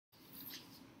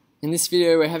In this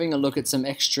video, we're having a look at some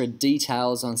extra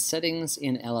details on settings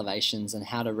in elevations and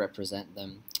how to represent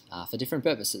them for different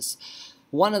purposes.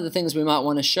 One of the things we might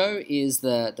want to show is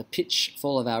the pitch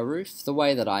fall of our roof. The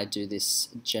way that I do this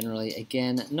generally,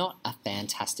 again, not a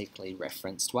fantastically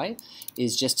referenced way,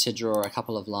 is just to draw a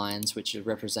couple of lines which are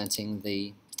representing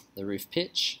the roof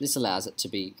pitch. This allows it to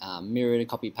be mirrored and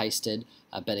copy-pasted,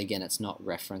 but again, it's not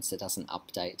referenced, it doesn't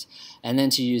update. And then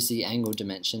to use the angle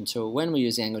dimension tool. When we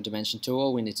use the angle dimension tool,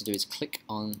 all we need to do is click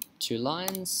on two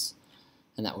lines,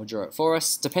 and that will draw it for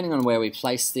us. Depending on where we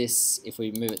place this, if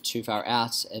we move it too far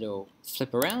out, it'll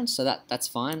flip around, so that's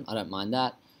fine, I don't mind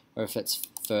that. Or if it's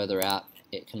further out,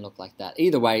 it can look like that.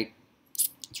 Either way,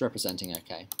 it's representing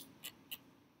okay.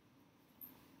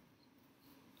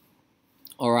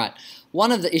 Alright,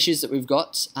 one of the issues that we've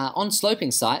got on sloping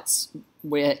sites,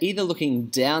 we're either looking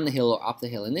down the hill or up the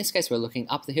hill. In this case, we're looking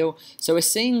up the hill, so we're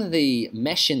seeing the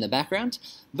mesh in the background,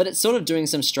 but it's sort of doing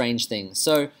some strange things.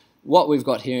 So what we've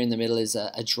got here in the middle is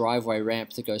a driveway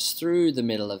ramp that goes through the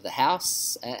middle of the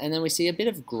house, and then we see a bit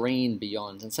of green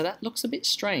beyond, and so that looks a bit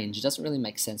strange. It doesn't really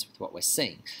make sense with what we're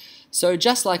seeing. So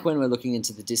just like when we're looking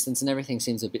into the distance and everything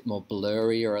seems a bit more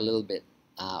blurry or a little bit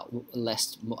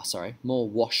more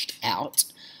washed out,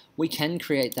 we can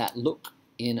create that look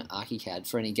in ArchiCAD.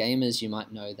 For any gamers, you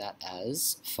might know that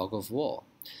as fog of war.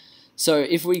 So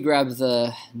if we grab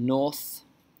the north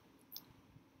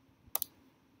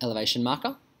elevation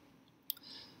marker,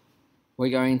 we're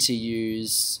going to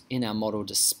use, in our model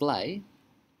display,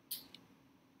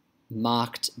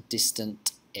 marked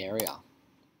distant area.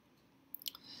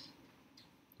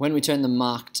 When we turn the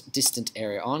marked distant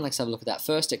area on, let's have a look at that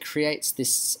first. It creates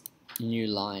this new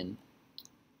line.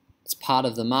 It's part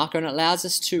of the marker and it allows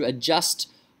us to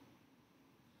adjust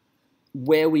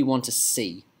where we want to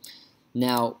see.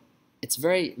 Now, it's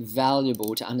very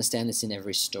valuable to understand this in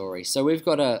every story. So we've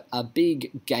got a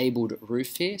big gabled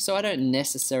roof here, so I don't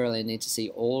necessarily need to see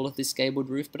all of this gabled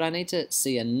roof, but I need to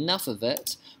see enough of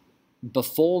it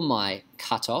before my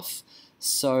cutoff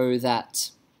so that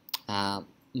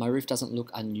my roof doesn't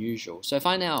look unusual. So if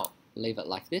I now leave it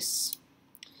like this,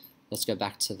 let's go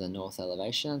back to the north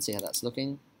elevation and see how that's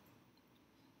looking.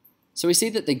 So we see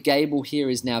that the gable here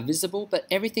is now visible, but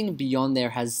everything beyond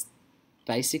there has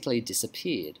basically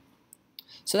disappeared.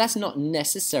 So that's not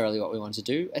necessarily what we want to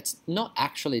do. It's not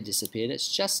actually disappeared,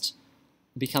 it's just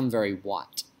become very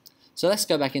white. So let's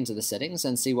go back into the settings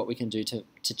and see what we can do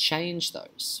to change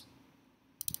those.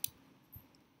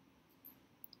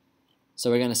 So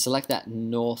we're going to select that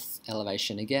north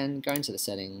elevation again, go into the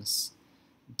settings,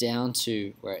 down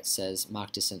to where it says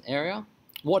mark distant area.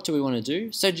 What do we want to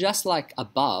do? So just like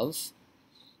above,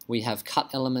 we have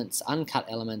cut elements, uncut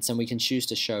elements, and we can choose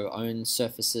to show own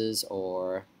surfaces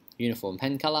or uniform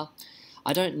pen color.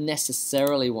 I don't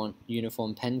necessarily want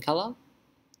uniform pen color.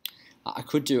 I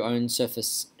could do own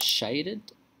surface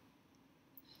shaded.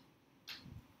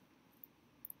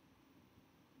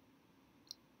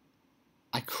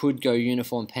 I could go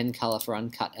uniform pen color for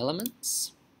uncut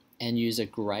elements and use a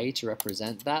gray to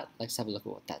represent that. Let's have a look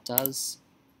at what that does.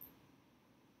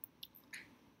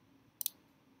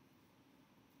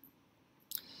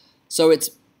 So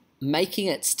it's making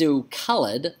it still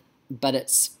colored, but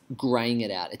it's graying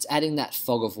it out. It's adding that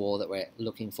fog of war that we're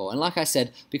looking for. And like I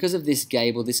said, because of this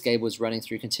gable is running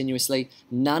through continuously,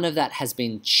 none of that has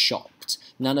been chopped.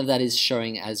 None of that is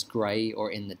showing as gray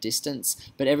or in the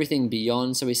distance, but everything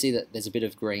beyond, so we see that there's a bit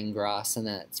of green grass and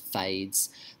then it fades.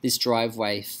 This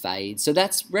driveway fades. So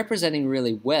that's representing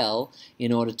really well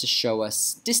in order to show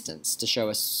us distance, to show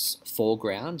us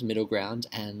foreground, middle ground,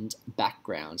 and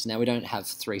background. Now we don't have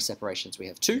three separations, we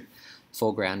have two,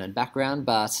 foreground and background,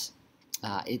 but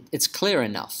it's clear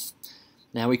enough.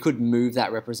 Now we could move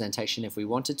that representation if we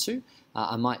wanted to.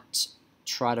 I might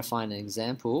try to find an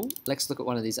example. Let's look at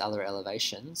one of these other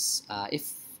elevations.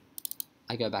 If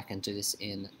I go back and do this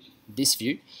in this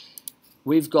view,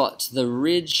 we've got the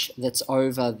ridge that's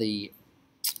over the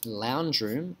lounge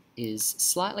room is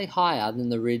slightly higher than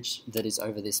the ridge that is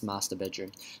over this master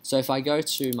bedroom. So if I go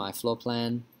to my floor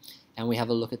plan and we have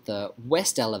a look at the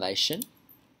west elevation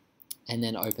and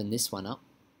then open this one up,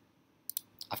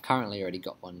 I've currently already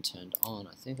got one turned on,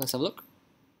 I think. Let's have a look.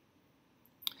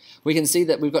 We can see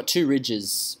that we've got two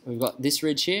ridges. We've got this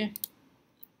ridge here,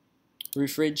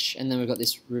 roof ridge, and then we've got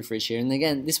this roof ridge here. And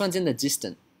again, this one's in the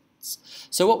distance.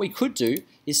 So what we could do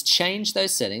is change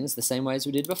those settings the same way as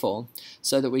we did before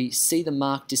so that we see the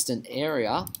marked distant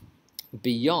area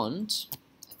beyond.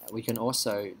 We can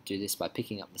also do this by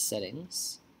picking up the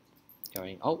settings,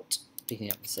 going Alt, picking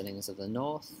up the settings of the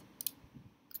north,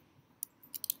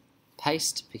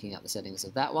 paste, picking up the settings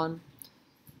of that one.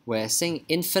 We're seeing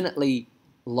infinitely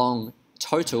long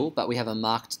total, but we have a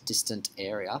marked distant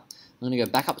area. I'm going to go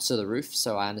back up to the roof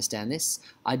so I understand this.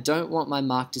 I don't want my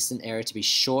marked distant area to be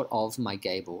short of my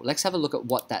gable. Let's have a look at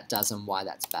what that does and why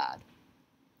that's bad.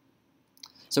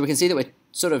 So we can see that we're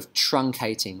sort of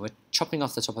truncating. We're chopping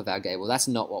off the top of our gable. That's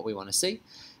not what we want to see.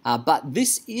 But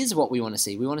this is what we want to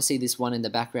see. We want to see this one in the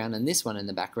background and this one in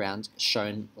the background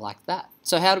shown like that.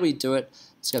 So how do we do it?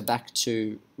 Let's go back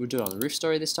to, we'll do it on the roof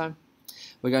story this time.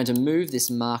 We're going to move this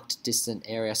marked distant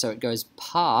area so it goes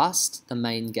past the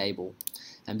main gable.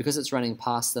 And because it's running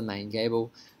past the main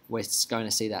gable, we're going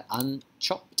to see that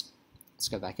unchopped. Let's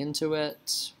go back into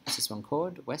it. What's this one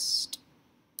called? West.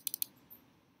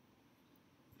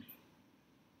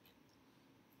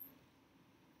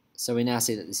 So we now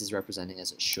see that this is representing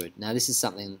as it should. Now this is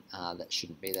something that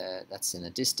shouldn't be there. That's in the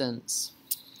distance.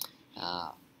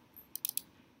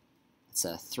 It's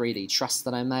a 3D truss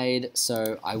that I made.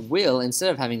 So I will, instead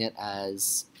of having it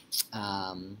as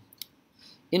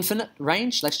infinite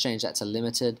range, let's change that to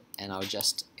limited, and I'll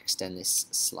just extend this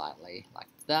slightly like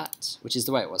that, which is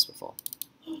the way it was before.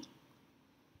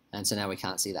 And so now we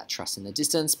can't see that truss in the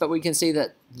distance, but we can see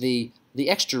that the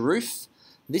extra roof,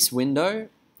 this window,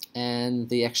 and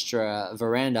the extra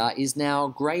veranda is now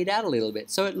grayed out a little bit.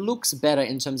 So it looks better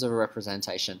in terms of a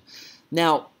representation.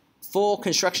 Now, for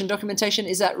construction documentation,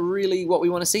 is that really what we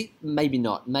want to see? Maybe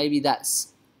not. Maybe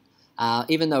that's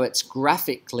even though it's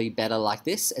graphically better like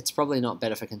this, it's probably not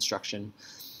better for construction.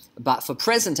 But for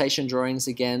presentation drawings,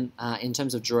 again, in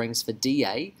terms of drawings for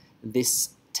DA, this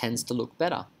tends to look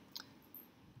better.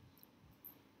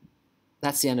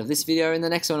 That's the end of this video. In the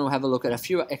next one, we'll have a look at a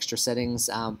few extra settings,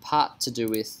 part to do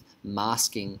with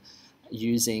masking,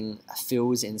 using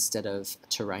fills instead of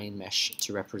terrain mesh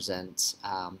to represent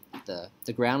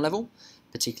the ground level,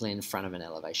 particularly in front of an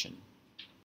elevation.